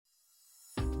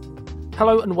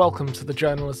Hello and welcome to the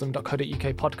journalism.co.uk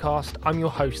podcast. I'm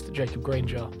your host, Jacob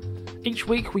Granger. Each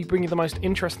week we bring you the most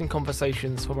interesting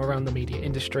conversations from around the media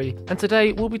industry, and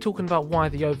today we'll be talking about why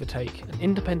The Overtake, an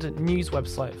independent news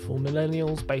website for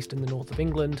millennials based in the north of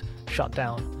England, shut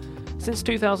down. Since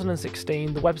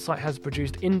 2016, the website has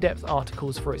produced in-depth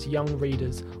articles for its young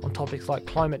readers on topics like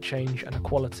climate change and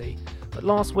equality. But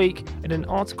last week, in an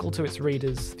article to its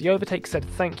readers, The Overtake said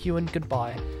thank you and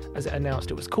goodbye as it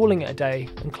announced it was calling it a day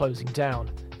and closing down.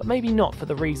 But maybe not for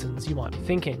the reasons you might be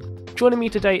thinking. Joining me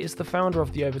today is the founder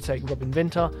of The Overtake, Robin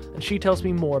Vinter, and she tells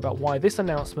me more about why this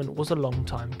announcement was a long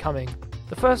time coming.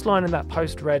 The first line in that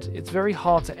post read, "It's very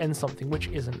hard to end something which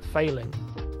isn't failing."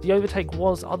 The Overtake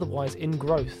was otherwise in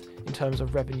growth in terms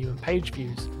of revenue and page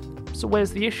views. So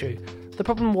where's the issue? The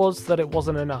problem was that it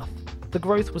wasn't enough. The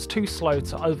growth was too slow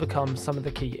to overcome some of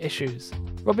the key issues.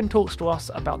 Robin talks to us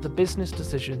about the business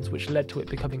decisions which led to it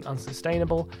becoming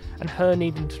unsustainable and her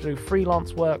needing to do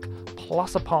freelance work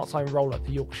plus a part-time role at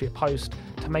the Yorkshire Post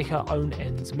to make her own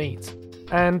ends meet.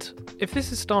 And if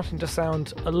this is starting to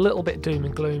sound a little bit doom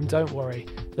and gloom, don't worry.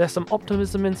 There's some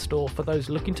optimism in store for those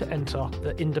looking to enter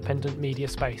the independent media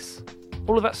space.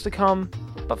 All of that's to come,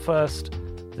 but first,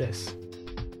 this.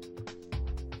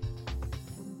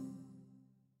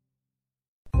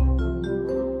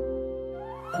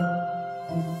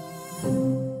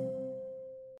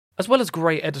 As well as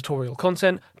great editorial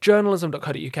content,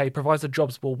 journalism.co.uk provides a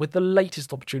jobs board with the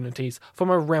latest opportunities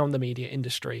from around the media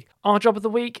industry. Our job of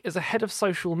the week is a head of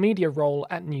social media role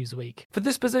at Newsweek. For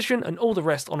this position and all the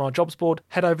rest on our jobs board,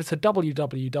 head over to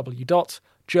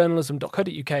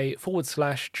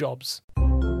www.journalism.co.uk/jobs.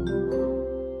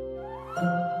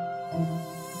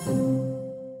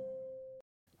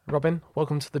 Robin,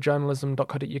 welcome to the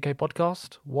journalism.co.uk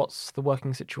podcast. What's the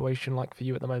working situation like for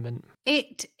you at the moment?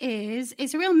 It's a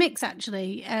real mix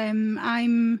actually. I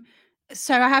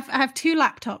have two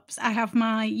laptops. I have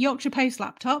my Yorkshire Post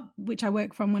laptop, which I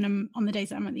work from when I'm on the days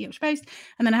that I'm at the Yorkshire Post,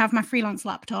 and then I have my freelance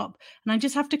laptop, and I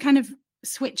just have to kind of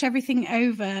switch everything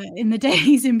over in the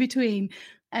days in between.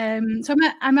 So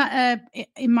I'm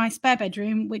in my spare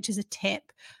bedroom, which is a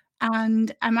tip.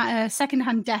 And I'm at a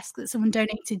secondhand desk that someone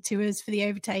donated to us for The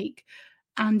Overtake.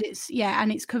 And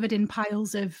it's covered in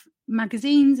piles of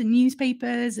magazines and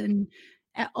newspapers and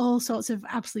all sorts of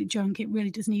absolute junk. It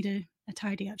really does need a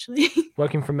tidy, actually.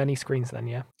 Working from many screens then,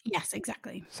 yeah? Yes,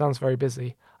 exactly. Sounds very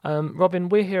busy. Robin,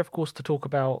 we're here, of course, to talk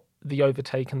about The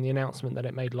Overtake and the announcement that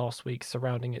it made last week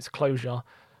surrounding its closure.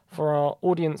 For our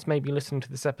audience maybe listening to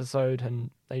this episode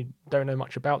and they don't know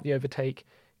much about The Overtake,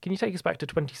 can you take us back to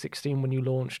 2016 when you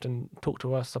launched and talk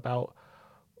to us about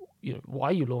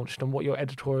why you launched and what your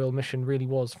editorial mission really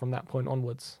was from that point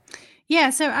onwards?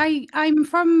 Yeah, so I'm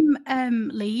from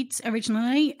Leeds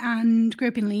originally and grew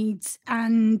up in Leeds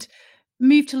and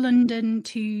moved to London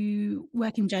to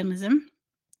work in journalism.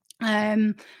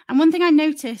 And one thing I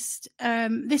noticed,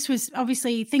 this was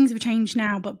obviously things have changed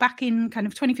now, but back in kind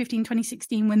of 2015,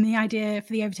 2016, when the idea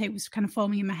for The Overtake was kind of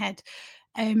forming in my head,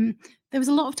 there was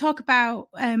a lot of talk about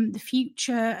the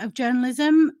future of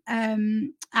journalism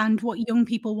and what young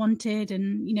people wanted.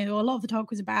 And, a lot of the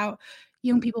talk was about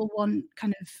young people want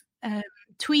kind of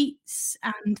tweets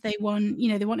and they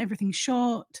want everything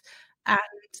short. And,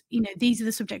 these are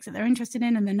the subjects that they're interested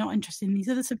in and they're not interested in these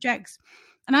other subjects.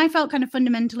 And I felt kind of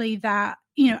fundamentally that,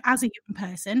 as a young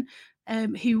person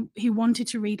who wanted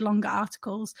to read longer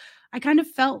articles, I kind of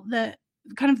felt that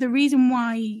kind of the reason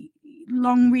why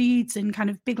long reads and kind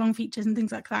of big long features and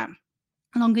things like that,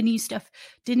 longer news stuff,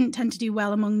 didn't tend to do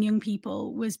well among young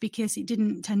people was because it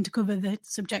didn't tend to cover the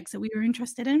subjects that we were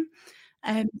interested in.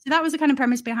 So that was the kind of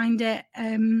premise behind it.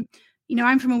 I'm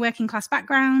from a working class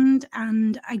background,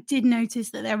 and I did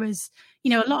notice that there was,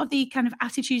 a lot of the kind of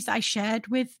attitudes that I shared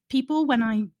with people when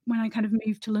I kind of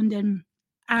moved to London,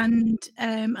 and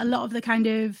a lot of the kind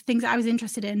of things that I was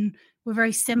interested in were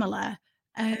very similar.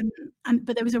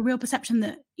 But there was a real perception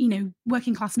that,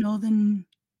 working class northern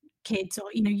kids or,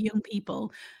 young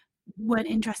people weren't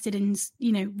interested in,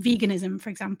 veganism, for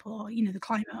example, or, the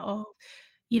climate or,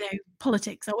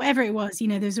 politics or whatever it was.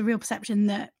 There's a real perception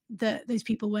that those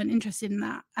people weren't interested in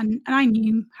that. And I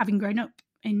knew, having grown up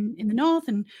in the north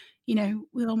and,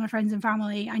 with all my friends and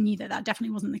family, I knew that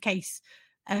definitely wasn't the case.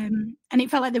 And it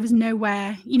felt like there was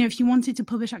nowhere, if you wanted to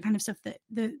publish that kind of stuff, that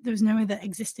there was nowhere that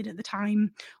existed at the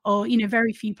time, or,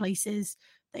 very few places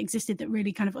that existed that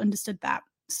really kind of understood that.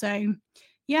 So,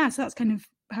 so that's kind of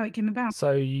how it came about.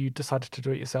 So you decided to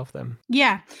do it yourself then?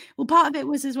 Yeah. Well, part of it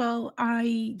was as well,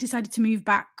 I decided to move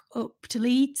back up to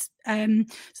Leeds. So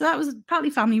that was partly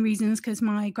family reasons because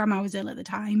my grandma was ill at the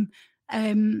time.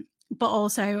 But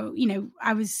also,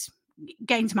 I was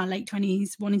getting to my late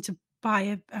 20s, wanting to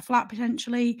buy a flat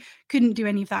potentially. Couldn't do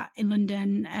any of that in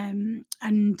London.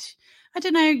 And I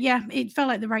don't know, yeah, it felt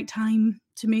like the right time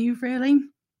to move, really.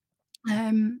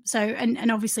 So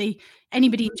and obviously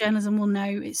anybody in journalism will know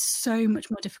it's so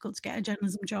much more difficult to get a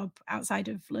journalism job outside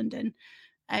of London.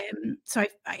 So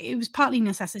it was partly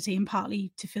necessity and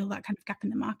partly to fill that kind of gap in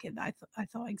the market that I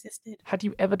thought existed. Had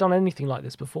you ever done anything like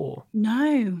this before?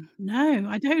 No,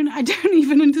 I don't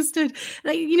even understood.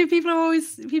 Like, people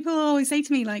always say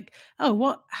to me like,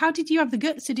 "Oh, how did you have the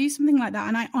guts to do something like that?"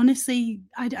 And I honestly,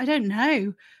 I don't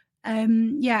know.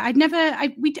 Yeah, I'd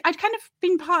kind of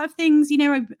been part of things,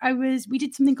 we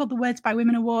did something called the Words by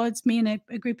Women Awards, me and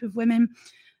a group of women.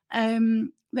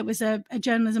 That was a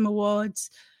journalism awards,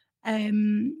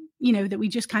 that we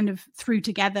just kind of threw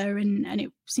together and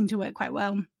it seemed to work quite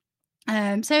well.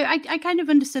 So I kind of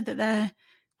understood that there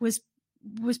was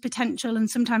potential, and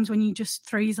sometimes when you just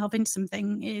throw yourself into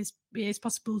something, it is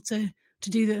possible to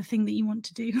do the thing that you want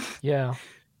to do. Yeah.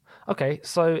 Okay,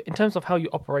 so in terms of how you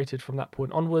operated from that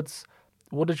point onwards,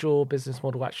 what did your business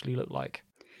model actually look like?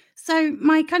 So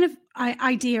my kind of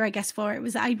idea, I guess, for it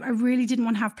was I really didn't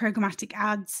want to have programmatic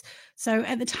ads. So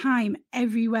at the time,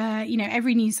 everywhere,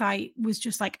 every news site was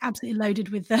just like absolutely loaded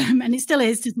with them, and it still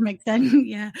is to some extent.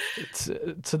 Yeah, it's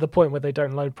to the point where they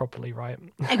don't load properly, right?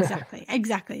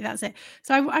 Exactly. That's it.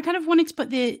 So I kind of wanted to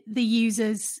put the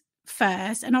users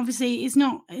first, and obviously it's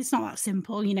not that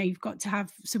simple. You've got to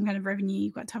have some kind of revenue,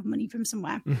 you've got to have money from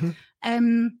somewhere. Mm-hmm.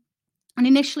 And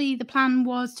initially the plan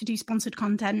was to do sponsored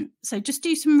content, so just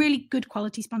do some really good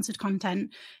quality sponsored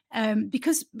content,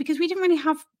 because we didn't really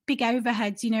have big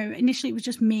overheads. Initially it was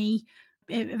just me.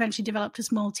 It eventually developed a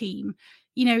small team.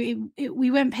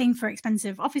 We weren't paying for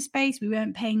expensive office space, we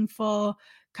weren't paying for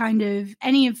kind of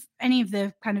any of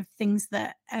the kind of things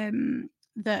that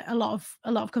that a lot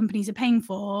of companies are paying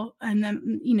for, and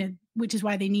then which is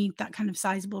why they need that kind of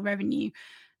sizable revenue.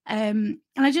 And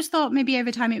I just thought maybe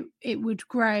over time it would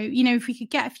grow. If we could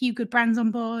get a few good brands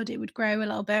on board, it would grow a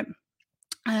little bit.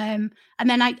 And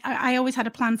then I always had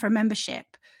a plan for a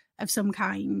membership of some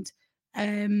kind.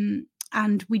 And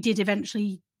we did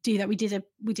eventually do that. We did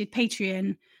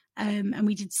Patreon, and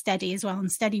we did Steady as well.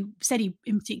 And Steady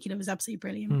in particular was absolutely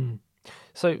brilliant.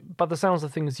 So, by the sounds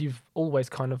of things, you've always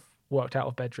kind of worked out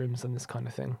of bedrooms and this kind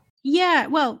of thing. Yeah,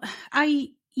 well,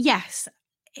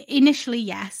 initially,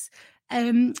 yes.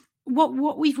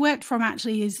 What we've worked from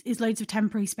actually is loads of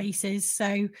temporary spaces.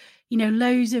 So,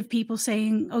 loads of people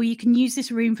saying, "Oh, you can use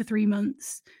this room for 3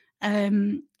 months."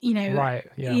 Right.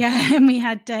 Yeah. Yeah. And we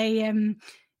had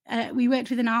we worked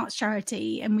with an arts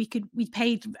charity, and we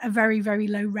paid a very, very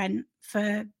low rent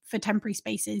for temporary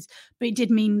spaces, but it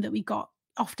did mean that we got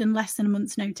often less than a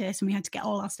month's notice, and we had to get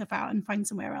all our stuff out and find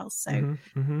somewhere else. So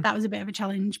that was a bit of a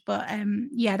challenge, but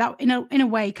that in a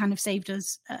way kind of saved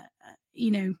us,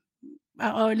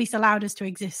 or at least allowed us to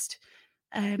exist,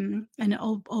 and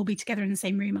all be together in the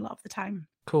same room a lot of the time.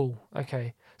 Cool.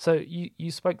 Okay. So you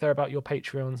spoke there about your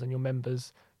Patreons and your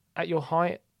members. At your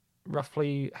height,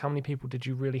 roughly how many people did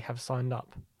you really have signed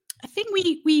up? I think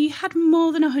we had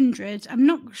more than 100. I'm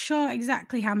not sure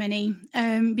exactly how many,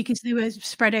 because they were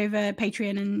spread over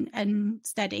Patreon and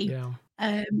Steady.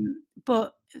 Yeah.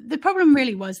 But the problem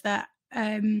really was that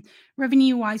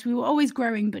revenue wise we were always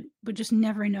growing, but just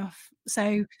never enough.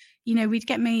 So we'd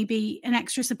get maybe an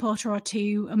extra supporter or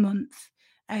two a month,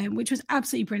 which was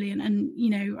absolutely brilliant, and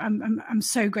I'm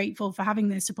so grateful for having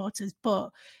those supporters. But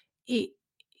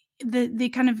the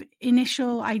kind of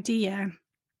initial idea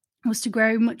was to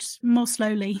grow much more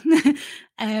slowly,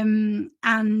 and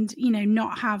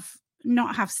not have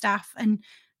staff. And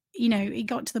it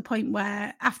got to the point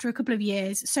where after a couple of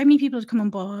years, so many people had come on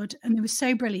board and they were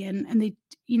so brilliant, and they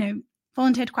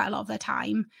volunteered quite a lot of their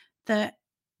time, that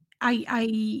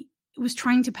I was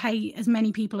trying to pay as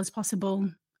many people as possible,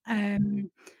 and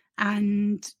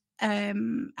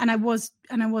I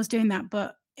was doing that,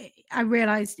 but I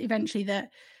realized eventually that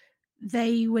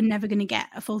they were never going to get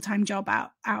a full-time job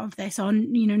out of this, or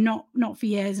not for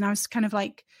years. And I was kind of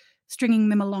like stringing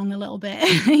them along a little bit,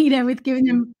 with giving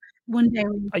them one day.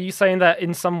 Are you saying that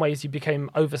in some ways you became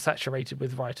oversaturated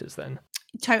with writers then?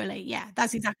 Totally, yeah,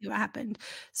 that's exactly what happened.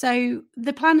 So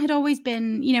the plan had always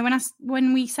been,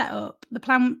 when we set up the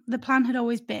plan had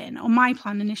always been, or my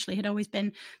plan initially had always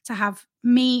been, to have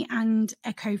me and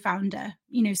a co-founder,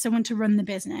 someone to run the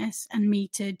business and me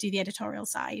to do the editorial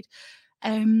side.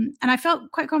 And I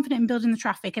felt quite confident in building the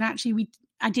traffic, and actually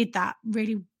I did that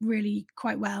really, really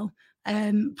quite well.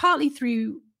 Partly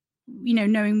through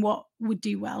knowing what would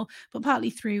do well, but partly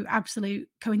through absolute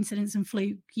coincidence and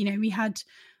fluke. We had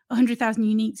 100,000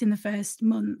 uniques in the first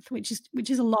month, which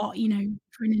is a lot,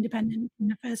 for an independent in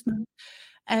the first month.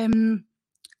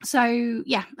 So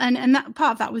yeah, and that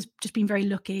part of that was just being very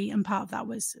lucky, and part of that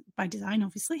was by design,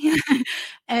 obviously.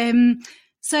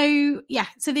 So yeah,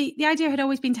 so the idea had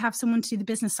always been to have someone to do the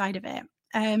business side of it.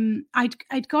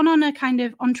 I'd gone on a kind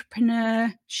of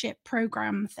entrepreneurship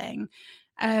program thing,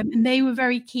 and they were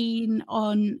very keen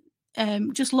on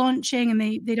just launching, and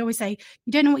they'd always say,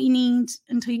 you don't know what you need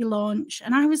until you launch.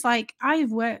 And I was like, I'd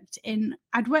worked in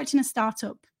a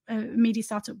startup, a media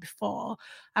startup before.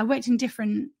 I worked in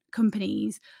different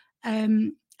companies. I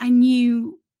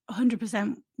knew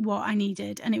 100% what I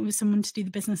needed, and it was someone to do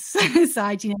the business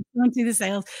side, someone to do the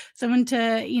sales, someone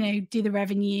to, do the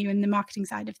revenue and the marketing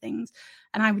side of things.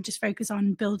 And I would just focus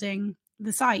on building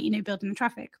the site, building the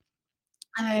traffic.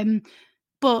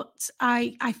 But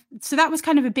so that was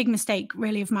kind of a big mistake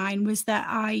really of mine, was that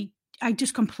I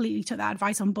just completely took that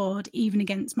advice on board, even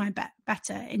against my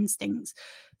better instincts.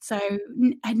 So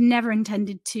I'd never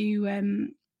intended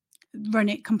to run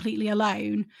it completely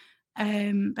alone.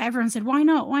 But everyone said, why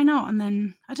not? And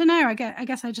then I don't know, I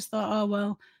guess I just thought, oh,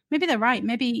 well, maybe they're right.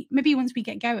 Maybe once we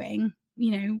get going,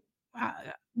 it'll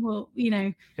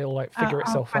like figure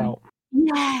itself out.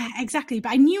 Yeah, exactly.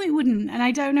 But I knew it wouldn't, and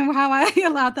I don't know how I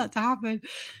allowed that to happen.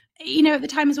 At the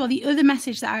time as well, the other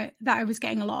message that I was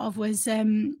getting a lot of was,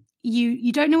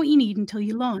 you don't know what you need until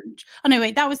you launch. Oh no,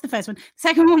 wait, that was the first one. The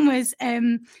second one was,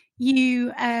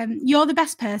 you're the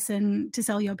best person to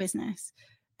sell your business.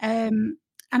 And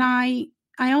I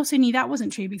also knew that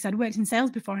wasn't true, because I'd worked in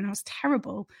sales before and I was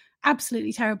terrible,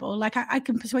 absolutely terrible. Like I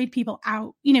can persuade people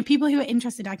out, people who are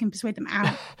interested, I can persuade them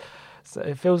out. So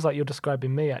it feels like you're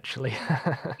describing me, actually.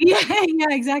 Yeah,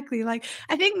 exactly. Like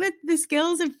I think that the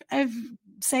skills of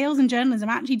sales and journalism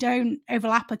actually don't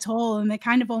overlap at all, and they're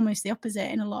kind of almost the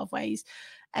opposite in a lot of ways.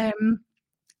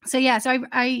 So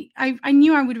I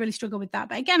knew I would really struggle with that.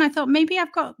 But again, I thought maybe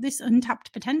I've got this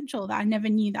untapped potential that I never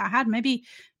knew that I had. Maybe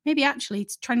actually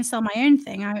trying to sell my own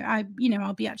thing,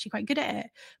 I'll be actually quite good at it.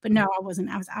 But no, I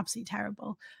wasn't. I was absolutely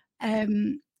terrible.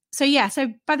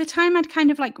 So by the time I'd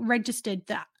kind of like registered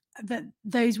that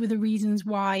those were the reasons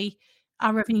why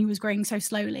our revenue was growing so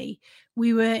slowly,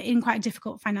 we were in quite a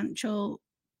difficult financial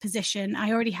position.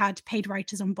 I already had paid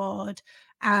writers on board,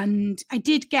 and I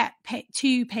did get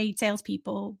two paid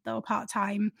salespeople that were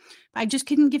part-time, but I just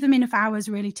couldn't give them enough hours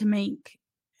really to make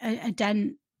a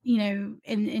dent,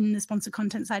 in the sponsored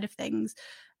content side of things.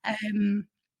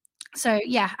 So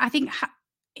yeah, I think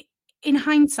in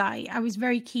hindsight, I was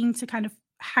very keen to kind of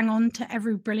hang on to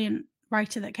every brilliant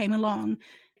writer that came along.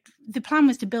 The plan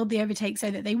was to build the Overtake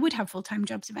so that they would have full-time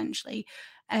jobs eventually.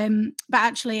 But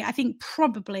actually, I think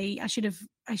probably I should have,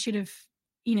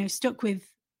 stuck with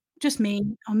just me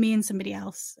and somebody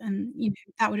else. And,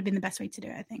 that would have been the best way to do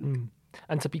it, I think.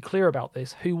 And to be clear about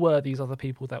this, who were these other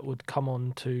people that would come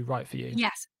on to write for you?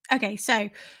 Yes. Okay. So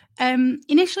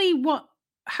initially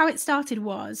how it started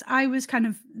was I was kind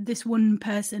of this one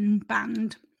person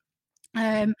band.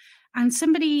 And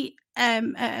somebody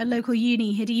at a local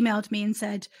uni had emailed me and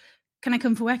said, can I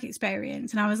come for work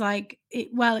experience? And I was like,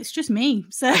 it's just me.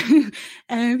 So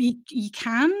you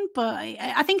can, but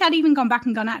I think I'd even gone back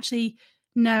and gone, actually,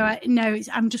 no,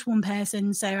 I'm just one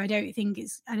person. So I don't think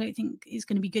it's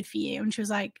going to be good for you. And she was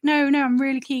like, no, I'm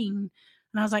really keen.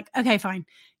 And I was like, okay, fine,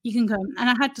 you can come. And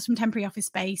I had some temporary office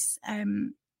space.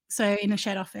 So in a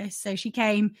shared office. So she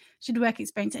came, she did work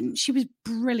experience, and she was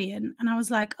brilliant. And I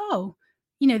was like, oh,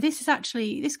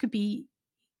 this could be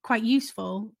quite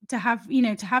useful to have,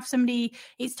 to have somebody.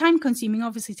 It's time consuming,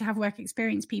 obviously, to have work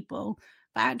experience people,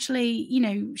 but actually,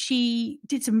 she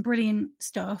did some brilliant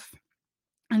stuff.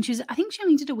 And I think she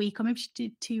only did a week, or maybe she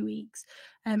did 2 weeks.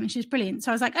 And she was brilliant.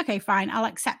 So I was like, okay, fine, I'll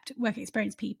accept work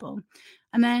experience people.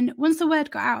 And then once the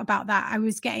word got out about that, I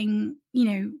was getting,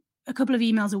 a couple of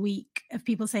emails a week of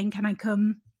people saying, can I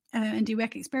come and do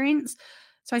work experience?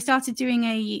 So I started doing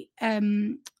a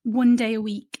 1 day a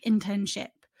week internship,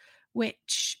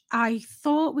 which I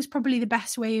thought was probably the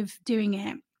best way of doing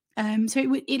it.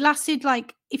 So it lasted,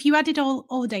 like, if you added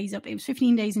all the days up, it was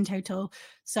 15 days in total.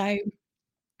 So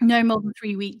no more than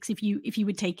 3 weeks if you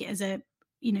would take it as a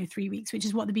 3 weeks, which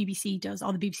is what the BBC does,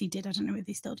 or the BBC did. I don't know if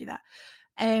they still do that.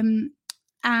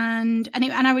 And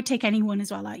I would take anyone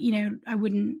as well. Like, I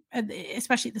wouldn't,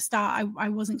 especially at the start, I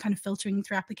wasn't kind of filtering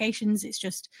through applications. It's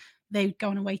just they would go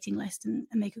on a waiting list and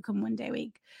they could come 1 day a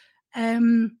week.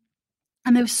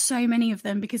 And there were so many of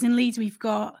them, because in Leeds we've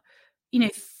got,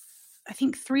 I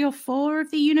think 3 or 4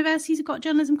 of the universities have got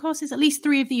journalism courses. At least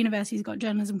 3 of the universities have got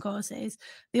journalism courses.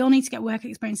 They all need to get work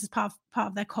experience as part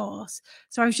of their course.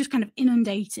 So I was just kind of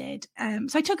inundated.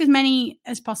 So I took as many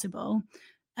as possible.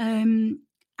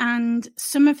 And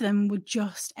some of them were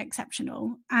just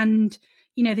exceptional. And,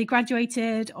 they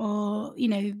graduated, or,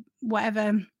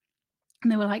 whatever.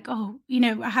 And they were like, oh,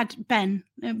 I had Ben,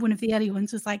 one of the early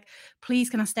ones, was like, please,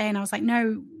 can I stay? And I was like,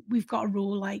 no, we've got a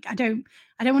rule. Like, I don't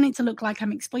want it to look like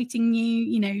I'm exploiting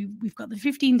you. We've got the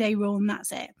 15-day rule and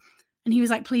that's it. And he was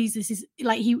like, please, this is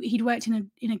like, he'd worked in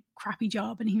a crappy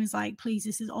job. And he was like, please,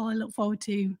 this is all I look forward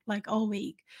to, like, all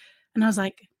week. And I was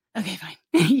like, okay, fine,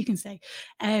 you can stay.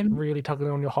 Really tugging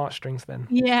on your heartstrings then.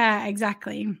 Yeah,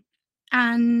 exactly.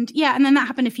 And then that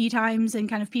happened a few times, and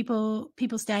kind of people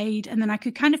stayed, and then I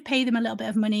could kind of pay them a little bit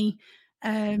of money.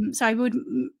 So I would,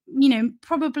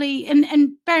 probably,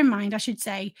 and bear in mind, I should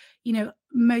say,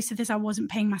 most of this I wasn't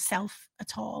paying myself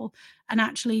at all. And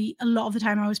actually a lot of the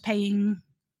time I was paying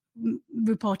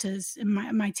reporters in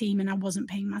my team, and I wasn't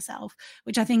paying myself,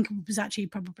 which I think was actually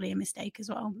probably a mistake as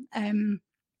well.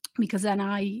 Because then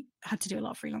I had to do a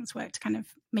lot of freelance work to kind of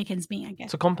make ends meet, I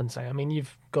guess. To compensate. I mean,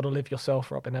 you've got to live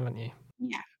yourself, Robin, haven't you?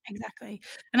 Yeah, exactly.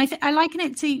 And I liken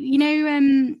it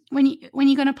to, when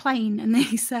you go on a plane and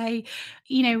they say,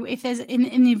 if there's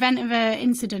in the event of an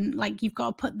incident, like you've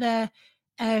got to put the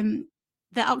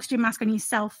oxygen mask on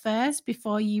yourself first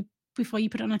before you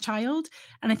put on a child.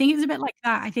 And I think it's a bit like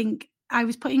that. I think I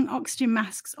was putting oxygen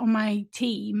masks on my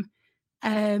team,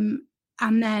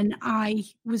 and then I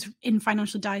was in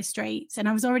financial dire straits, and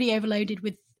I was already overloaded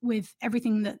with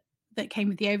everything that came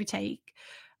with the overtake.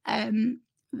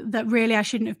 That really I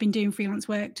shouldn't have been doing freelance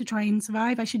work to try and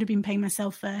survive. I should have been paying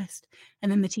myself first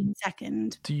and then the team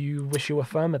second. Do you wish you were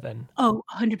firmer then? Oh,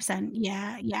 100%.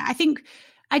 Yeah. I think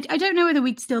I don't know whether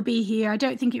we'd still be here. I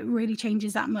don't think it really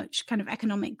changes that much kind of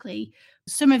economically.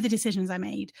 Some of the decisions I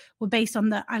made were based on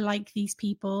that I like these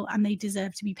people and they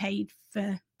deserve to be paid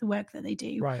for the work that they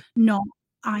do. Right. Not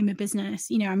I'm a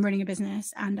business, I'm running a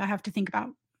business and I have to think about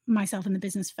myself and the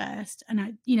business first.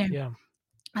 And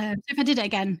so if I did it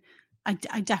again, I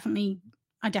definitely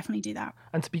do that.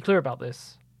 And to be clear about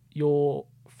this, your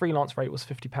freelance rate was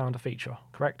 £50 a feature,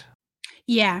 correct?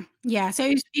 Yeah.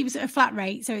 So it was a flat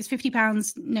rate. So it's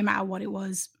 £50 no matter what it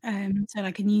was. So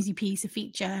like a newsy piece, a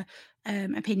feature,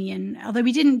 opinion. Although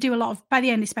we didn't do a lot of, by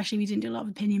the end especially, we didn't do a lot of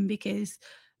opinion because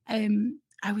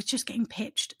I was just getting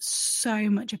pitched so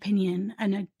much opinion,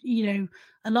 and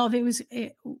a lot of it was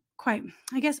quite,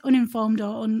 I guess, uninformed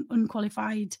or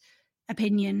unqualified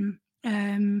opinion.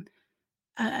 And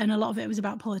a lot of it was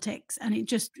about politics, and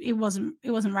it wasn't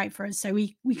right for us. So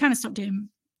we kind of stopped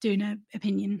doing an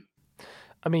opinion.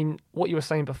 I mean, what you were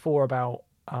saying before about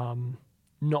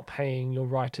not paying your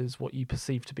writers what you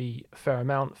perceive to be a fair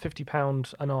amount,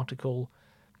 £50 an article,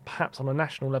 perhaps on a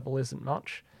national level isn't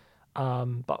much,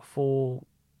 but for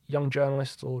young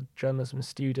journalists or journalism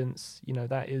students,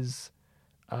 that is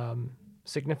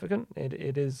significant.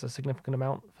 It is a significant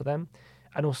amount for them.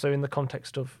 And also in the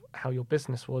context of how your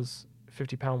business was,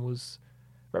 £50 was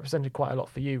represented quite a lot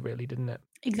for you, really, didn't it?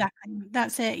 Exactly.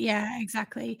 That's it. Yeah,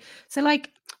 exactly. So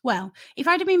if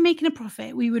I'd have been making a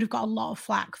profit, we would have got a lot of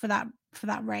flack for that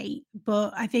rate.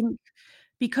 But I think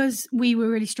because we were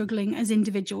really struggling as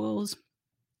individuals,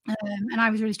 and I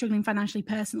was really struggling financially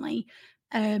personally,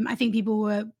 I think people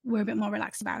were a bit more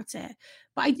relaxed about it.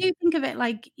 But I do think of it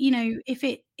like, if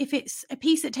it's a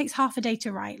piece that takes half a day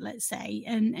to write, let's say,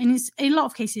 and in a lot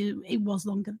of cases it was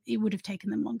longer, it would have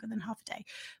taken them longer than half a day.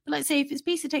 But let's say if it's a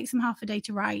piece that takes them half a day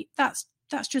to write, that's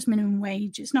just minimum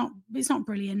wage. It's not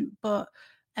brilliant, but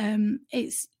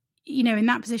it's, in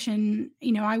that position,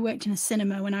 I worked in a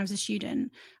cinema when I was a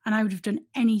student, and I would have done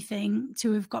anything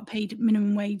to have got paid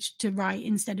minimum wage to write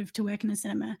instead of to work in a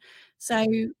cinema. So,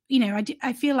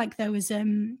 I feel like there was,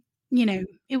 the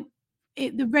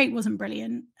rate wasn't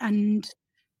brilliant, and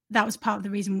that was part of the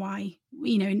reason why,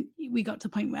 we got to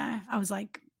the point where I was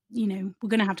like, we're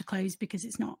going to have to close because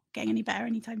it's not getting any better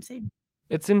anytime soon.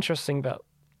 It's interesting that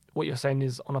what you're saying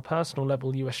is on a personal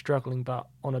level you were struggling, but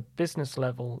on a business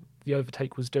level the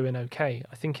overtake was doing okay.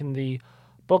 I think in the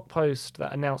blog post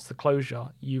that announced the closure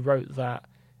you wrote that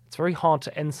it's very hard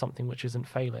to end something which isn't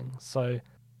failing. So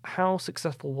how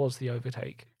successful was the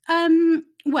overtake?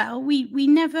 Well, we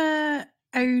never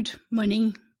owed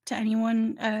money to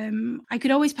anyone. I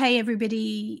could always pay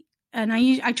everybody, and I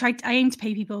aimed to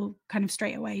pay people kind of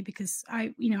straight away because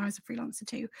I was a freelancer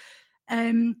too.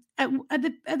 At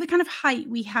the kind of height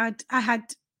I had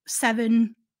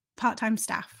 7 part-time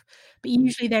staff, but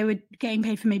usually they were getting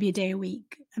paid for maybe a day a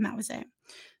week, and that was it.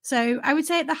 So I would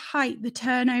say at the height, the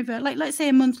turnover, like let's say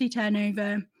a monthly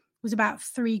turnover was about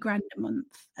 $3,000 a month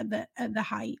at the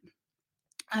height.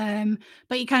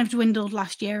 But it kind of dwindled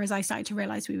last year as I started to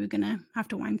realize we were going to have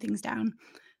to wind things down.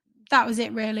 That was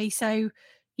it really. So,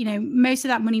 most of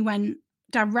that money went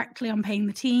directly on paying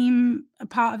the team. A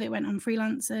part of it went on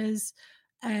freelancers.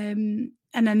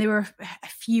 and then there were a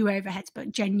few overheads,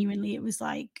 but genuinely it was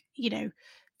like,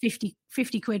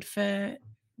 50 quid for,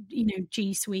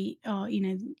 G Suite, or,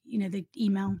 the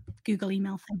Google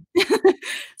email thing.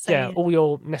 So, yeah, all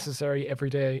your necessary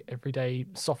everyday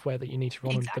software that you need to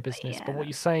run the exactly, business. yeah. But what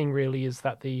you're saying really is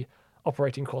that the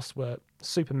operating costs were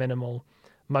super minimal.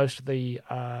 Most of the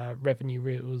revenue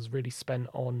was really spent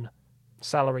on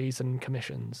salaries and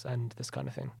commissions and this kind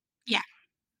of thing. Yeah,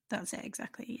 that's it,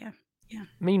 exactly, yeah.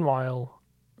 Meanwhile,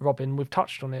 Robin, we've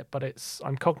touched on it, but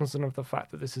I'm cognizant of the fact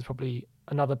that this is probably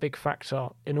another big factor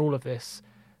in all of this.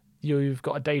 You've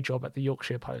got a day job at the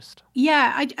Yorkshire Post.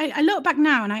 Yeah, I look back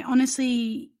now and I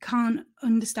honestly can't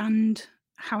understand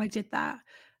how I did that.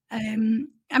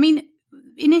 I mean,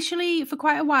 initially for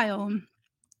quite a while,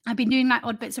 I've been doing like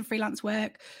odd bits of freelance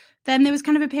work. Then there was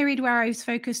kind of a period where I was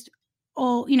focused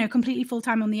completely full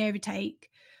time on the overtake.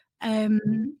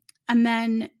 And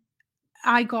then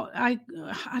I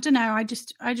don't know, I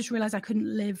just realized I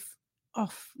couldn't live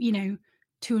off,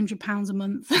 £200 a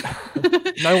month.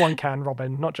 No one can,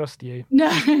 Robin, not just you.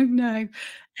 No.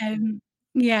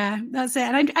 Yeah, that's it.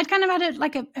 And I'd kind of had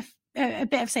a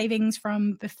bit of savings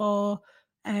from before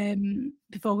I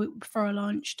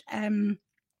launched, and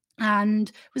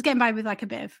was getting by with like a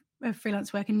bit of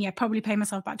freelance work, and probably pay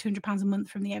myself about £200 a month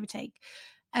from the overtake.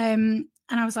 And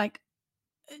I was like,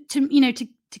 to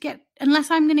get,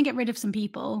 unless I'm going to get rid of some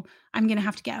people, I'm going to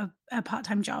have to get a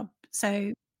part-time job.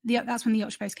 So that's when the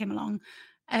Yorkshire Post came along.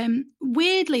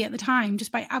 Weirdly at the time,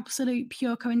 just by absolute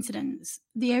pure coincidence,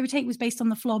 the overtake was based on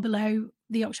the floor below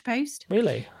the Yorkshire Post.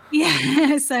 Really?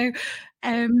 Yeah. So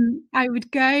I would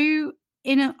go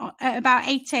in at about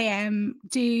 8 a.m,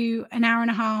 do an hour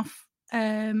and a half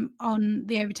on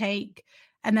the overtake,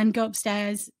 and then go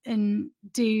upstairs and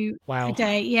do a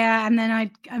day. Yeah. And then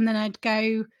I'd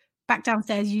go back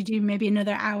downstairs. You do maybe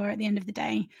another hour at the end of the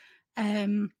day.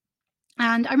 And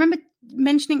I remember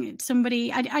mentioning it to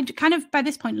somebody. I kind of by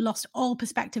this point lost all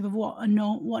perspective of what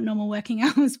normal working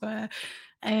hours were.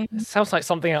 It sounds like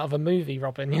something out of a movie,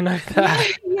 Robin. That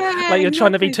like you're exactly.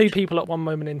 trying to be two people at one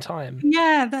moment in time.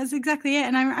 Yeah, that's exactly it.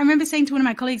 And I remember saying to one of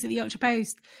my colleagues at the Yorkshire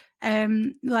Post,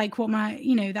 like what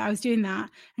that I was doing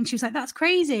that, and she was like, "That's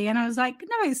crazy," and I was like,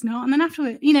 "No, it's not." And then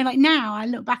afterwards, like now I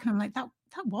look back and I'm like, that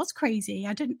was crazy.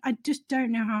 I just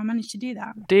don't know how I managed to do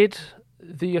that. Did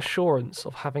the assurance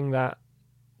of having that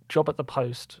job at the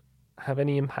Post have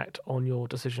any impact on your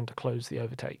decision to close the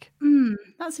overtake?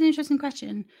 That's an interesting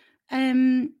question.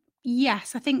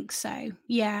 Yes, I think so.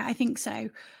 Yeah, I think so.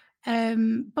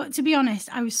 But to be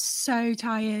honest, I was so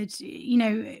tired,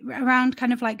 around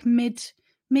kind of like mid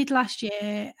last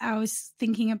year, I was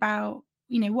thinking about,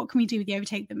 what can we do with the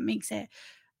overtake that makes it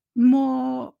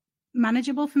more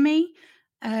manageable for me,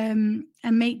 and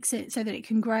makes it so that it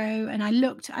can grow. And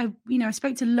I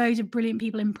spoke to loads of brilliant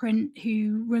people in print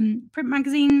who run print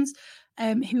magazines,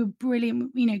 who are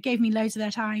brilliant, gave me loads of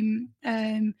their time.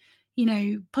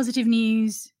 Positive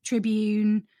News,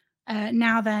 Tribune,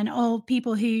 Now Then, all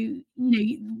people who,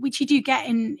 which you do get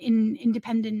in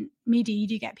independent media, you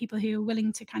do get people who are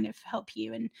willing to kind of help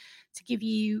you and to give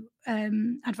you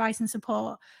advice and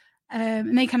support.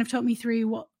 And they kind of taught me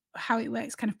through how it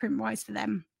works kind of print-wise for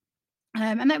them.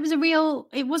 And that was a real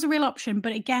option.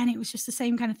 But again, it was just the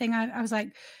same kind of thing. I was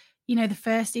like, the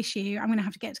first issue, I'm going to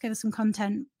have to get together some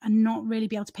content and not really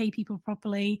be able to pay people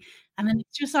properly. And then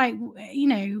it's just like,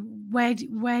 where do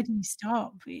you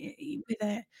stop with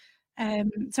it?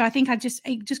 So I think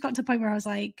it just got to the point where I was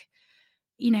like,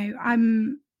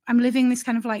 I'm living this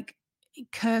kind of like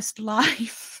cursed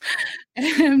life.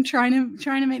 I'm trying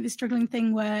to make this struggling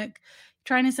thing work,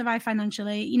 trying to survive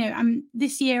financially.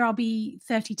 This year I'll be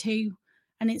 32,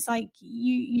 and it's like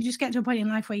you just get to a point in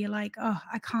life where you're like, oh,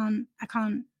 I can't.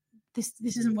 This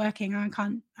isn't working. I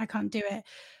can't do it.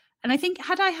 And I think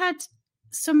had I had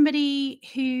somebody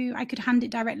who I could hand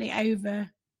it directly over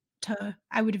to,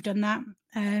 I would have done that.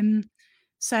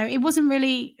 So it wasn't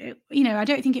really, I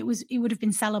don't think it would have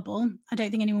been sellable. I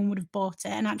don't think anyone would have bought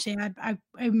it. And actually,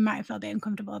 I might have felt a bit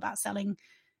uncomfortable about selling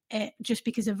it just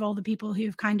because of all the people who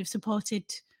have kind of supported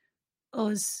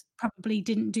us probably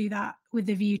didn't do that with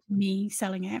the view to me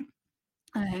selling it.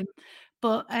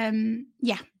 But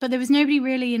there was nobody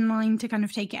really in line to kind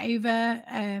of take it over.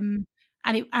 And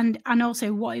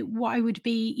also what I would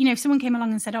be, if someone came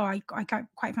along and said, "Oh, I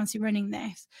quite fancy running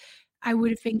this," I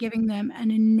would have been giving them an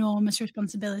enormous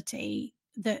responsibility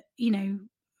that,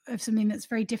 of something that's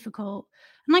very difficult.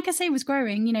 And like I say, it was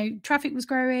growing, traffic was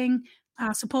growing,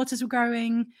 our supporters were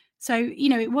growing. So,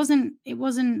 it wasn't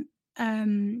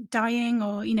dying,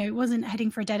 or it wasn't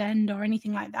heading for a dead end or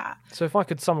anything like that. So if I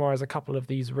could summarize a couple of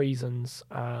these reasons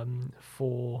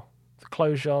for the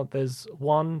closure, there's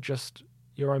one, just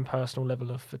your own personal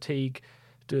level of fatigue,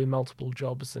 doing multiple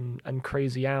jobs and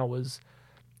crazy hours.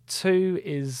 2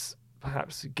 is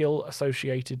perhaps guilt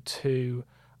associated to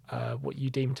what you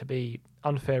deem to be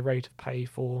unfair rate of pay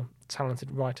for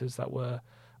talented writers that were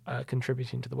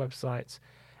contributing to the website.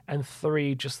 And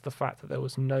 3, just the fact that there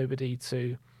was nobody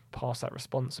to pass that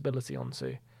responsibility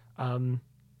onto.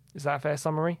 Is that a fair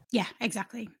summary? Yeah,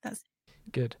 exactly. That's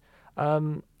good.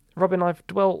 Robin, I've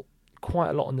dwelt quite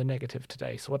a lot on the negative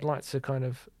today, so I'd like to kind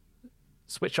of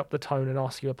switch up the tone and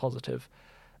ask you a positive.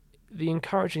 The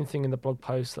encouraging thing in the blog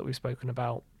post that we've spoken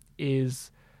about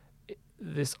is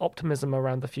this optimism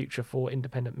around the future for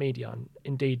independent media. And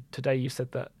indeed, today you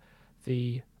said that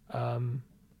the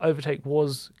Overtake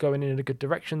was going in a good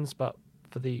directions, but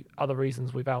for the other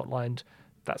reasons we've outlined,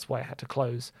 that's why it had to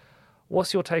close.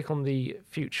 What's your take on the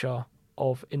future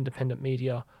of independent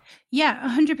media?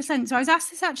 Yeah, 100%. So I was asked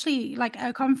this actually like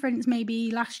at a conference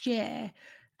maybe last year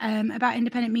about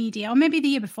independent media, or maybe the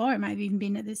year before. It might have even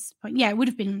been at this point. Yeah, it would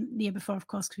have been the year before, of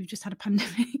course, because we've just had a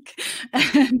pandemic.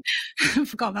 I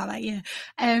forgot about that year.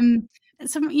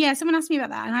 Someone asked me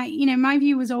about that, and my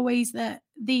view was always that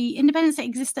the independents that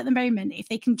exist at the moment, if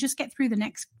they can just get through the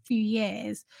next few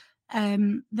years,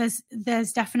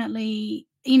 there's definitely,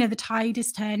 the tide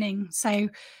is turning. So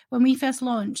when we first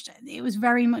launched, it was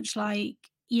very much like,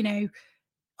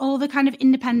 all the kind of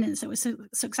independents that were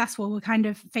successful were kind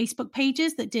of Facebook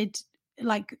pages that did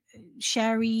like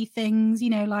sharey things,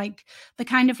 like the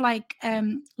kind of like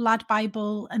Lad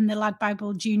Bible and the Lad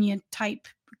Bible Junior type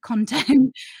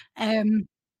content. And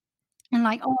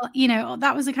like,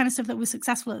 that was the kind of stuff that was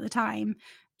successful at the time.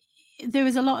 There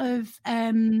was a lot of,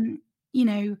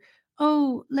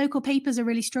 local papers are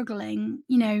really struggling,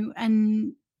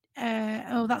 and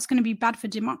that's going to be bad for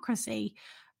democracy.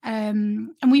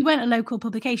 And we weren't a local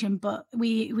publication, but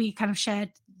we kind of shared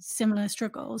similar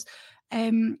struggles.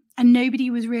 And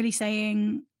nobody was really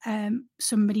saying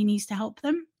somebody needs to help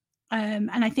them.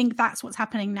 And I think that's what's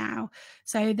happening now.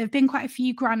 So there've been quite a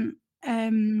few grant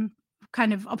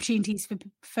kind of opportunities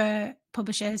for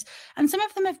publishers, and some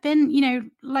of them have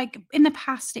been, like in the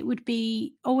past it would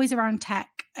be always around tech.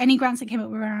 Any grants that came up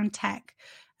were around tech,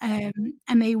 and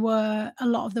a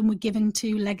lot of them were given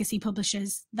to legacy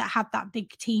publishers that had that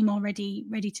big team already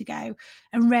ready to go,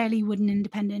 and rarely would an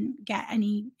independent get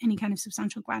any kind of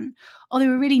substantial grant, or they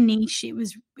were really niche. It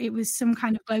was some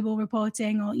kind of global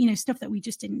reporting or stuff that we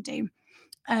just didn't do.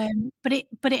 But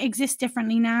it exists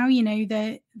differently now. You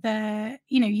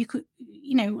could,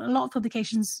 a lot of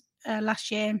publications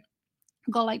last year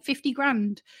got like 50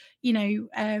 grand,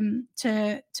 from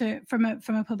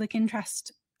a public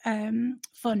interest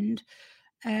fund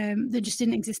that just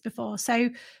didn't exist before. So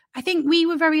I think we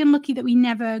were very unlucky that we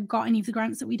never got any of the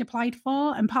grants that we'd applied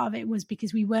for, and part of it was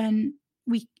because a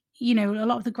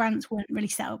lot of the grants weren't really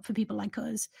set up for people like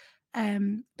us.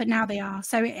 But now they are.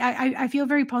 So I feel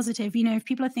very positive. If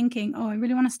people are thinking, oh, I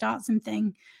really want to start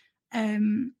something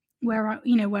where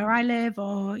I live,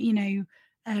 or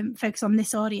focus on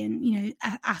this audience,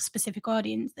 a specific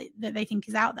audience that they think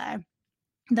is out there,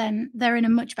 then they're in a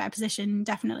much better position,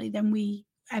 definitely, than we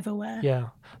ever were. Yeah,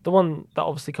 the one that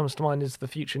obviously comes to mind is the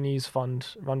Future News Fund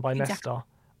run by Nesta.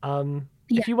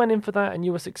 If you went in for that and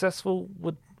you were successful,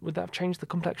 would that have changed the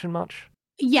complexion much?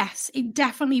 Yes, it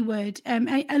definitely would.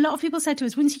 A lot of people said to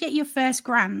us, once you get your first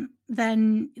grant,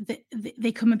 then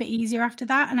they come a bit easier after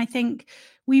that. And I think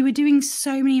we were doing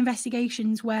so many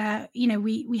investigations where,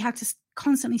 we had to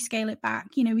constantly scale it back.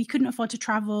 We couldn't afford to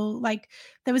travel. Like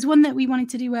there was one that we wanted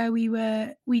to do where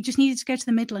we just needed to go to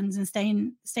the Midlands and stay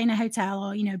in a hotel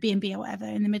or, B&B or whatever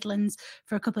in the Midlands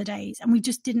for a couple of days. And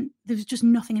there was just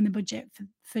nothing in the budget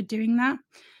for doing that.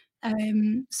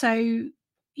 So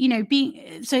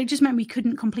it just meant we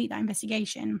couldn't complete that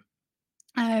investigation.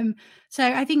 So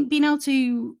I think being able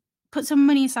to put some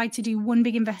money aside to do one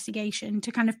big investigation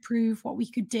to kind of prove what we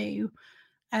could do.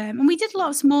 And we did a lot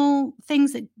of small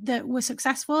things that were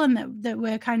successful and that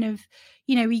were kind of,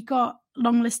 we got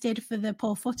longlisted for the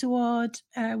Paul Foot Award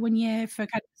 1 year for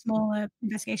kind of a smaller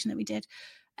investigation that we did.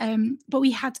 But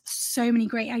we had so many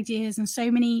great ideas and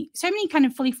so many kind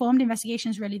of fully formed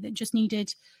investigations really that just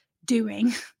needed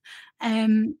doing.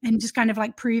 And just kind of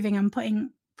like proving and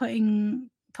putting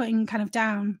kind of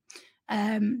down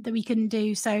that we couldn't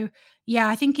do. So yeah,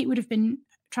 I think it would have been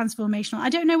transformational. I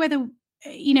don't know whether,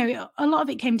 a lot of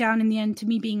it came down in the end to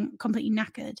me being completely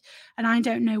knackered, and I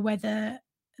don't know whether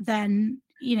then,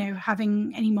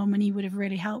 having any more money would have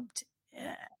really helped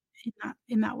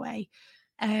in that way.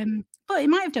 But it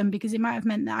might have done, because it might have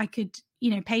meant that I could,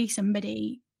 pay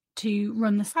somebody to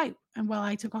run the site and while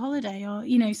I took a holiday, or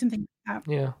something like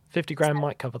that. Yeah, 50 grand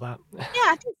might cover that. Yeah,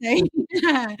 I think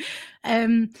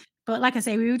so. But like I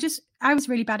say, I was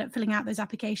really bad at filling out those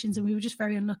applications, and we were just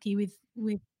very unlucky with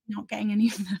not getting any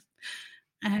of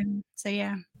them. So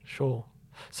yeah. Sure.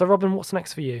 So Robin, what's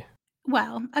next for you?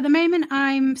 Well, at the moment,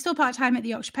 I'm still part-time at the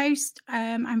Yorkshire Post.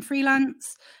 I'm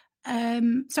freelance.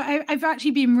 So I've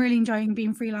actually been really enjoying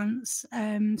being freelance.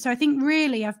 So I think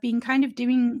really I've been kind of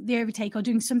doing the Overtake or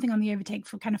doing something on the Overtake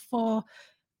for kind of 4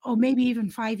 or maybe even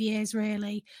 5 years,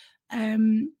 really.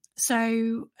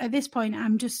 So at this point,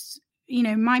 I'm just,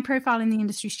 my profile in the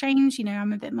industry's changed.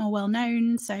 I'm a bit more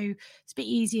well-known, so it's a bit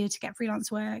easier to get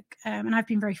freelance work. And I've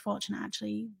been very fortunate,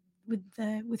 actually,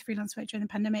 with freelance work during the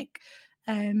pandemic,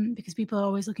 because people are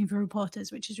always looking for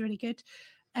reporters, which is really good.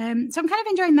 So I'm kind of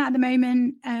enjoying that at the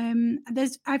moment.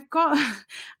 I've got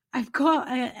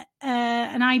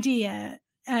an idea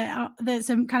that's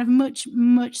a kind of much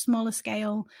smaller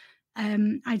scale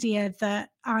idea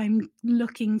that I'm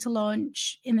looking to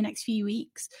launch in the next few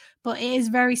weeks, but it is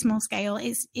very small scale.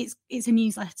 It's a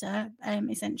newsletter,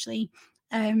 essentially.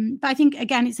 But I think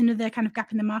again, it's another kind of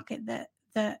gap in the market that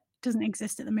doesn't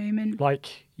exist at the moment.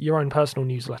 Like your own personal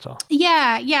newsletter?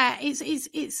 Yeah.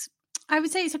 It's I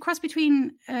would say it's a cross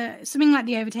between something like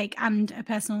the Overtake and a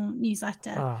personal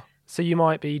newsletter. So you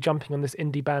might be jumping on this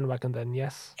indie bandwagon then,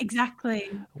 yes? Exactly.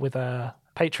 With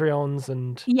Patreons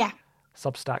and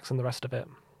Substacks and the rest of it.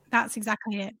 That's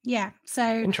exactly it. Yeah.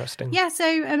 So interesting. Yeah. So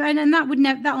and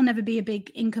that'll never be a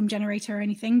big income generator or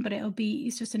anything, but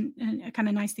it's just a kind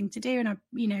of nice thing to do, and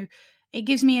it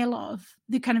gives me a lot of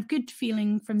the kind of good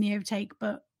feeling from the Overtake,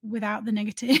 but without the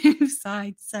negative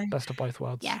side. So best of both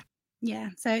worlds. Yeah.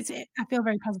 So I feel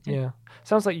very positive. Yeah.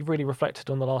 Sounds like you've really reflected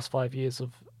on the last 5 years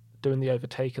of doing the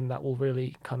Overtake, and that will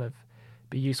really kind of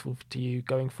be useful to you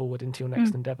going forward into your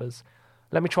next endeavours.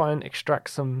 Let me try and extract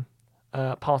some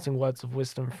parting words of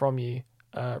wisdom from you,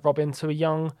 Robin. To a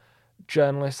young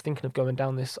journalist thinking of going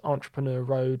down this entrepreneur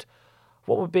road,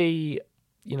 what would be,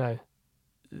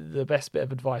 the best bit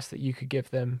of advice that you could give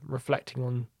them reflecting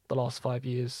on the last 5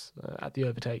 years at the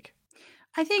Overtake?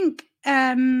 I think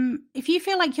if you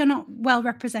feel like you're not well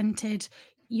represented,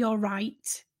 you're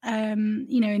right. In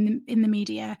the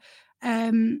media,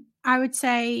 I would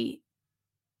say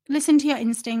listen to your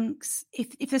instincts.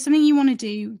 If there's something you want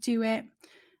to do it,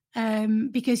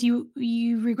 because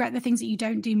you regret the things that you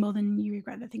don't do more than you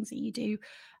regret the things that you do.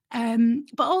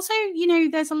 But also,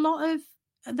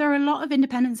 there are a lot of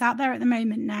independents out there at the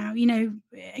moment now.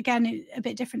 Again, a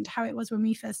bit different to how it was when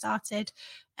we first started.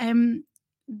 And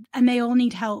they all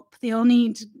need help. They all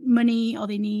need money, or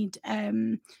they need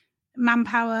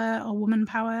manpower or woman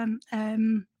power.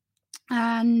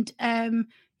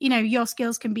 Your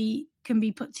skills can be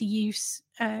put to use,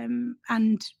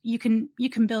 and you can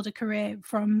build a career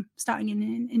from starting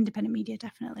in independent media,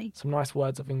 definitely. Some nice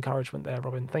words of encouragement there,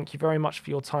 Robin. Thank you very much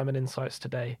for your time and insights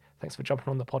today. Thanks for jumping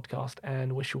on the podcast,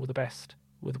 and wish you all the best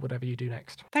with whatever you do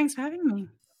next. Thanks for having me.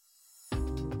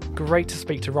 Great to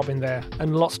speak to Robin there,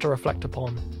 and lots to reflect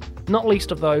upon. Not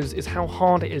least of those is how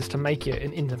hard it is to make it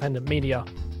in independent media.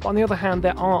 But on the other hand,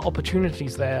 there are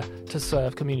opportunities there to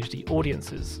serve community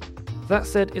audiences. That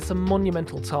said, it's a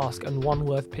monumental task and one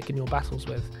worth picking your battles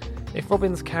with. If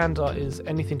Robin's candour is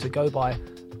anything to go by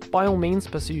all means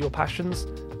pursue your passions,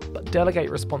 but delegate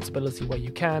responsibility where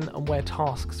you can and where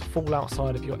tasks fall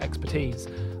outside of your expertise.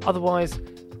 Otherwise,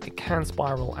 it can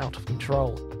spiral out of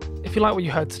control. If you like what you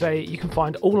heard today, you can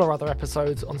find all our other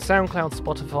episodes on SoundCloud,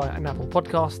 Spotify and Apple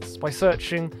Podcasts by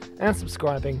searching and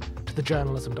subscribing to the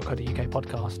journalism.co.uk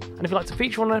podcast. And if you'd like to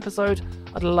feature on an episode,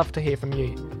 I'd love to hear from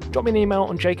you. Drop me an email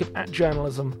on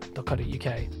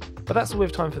jacob@journalism.co.uk. But that's all we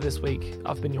have time for this week.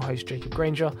 I've been your host, Jacob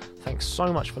Granger. Thanks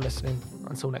so much for listening.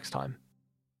 Until next time.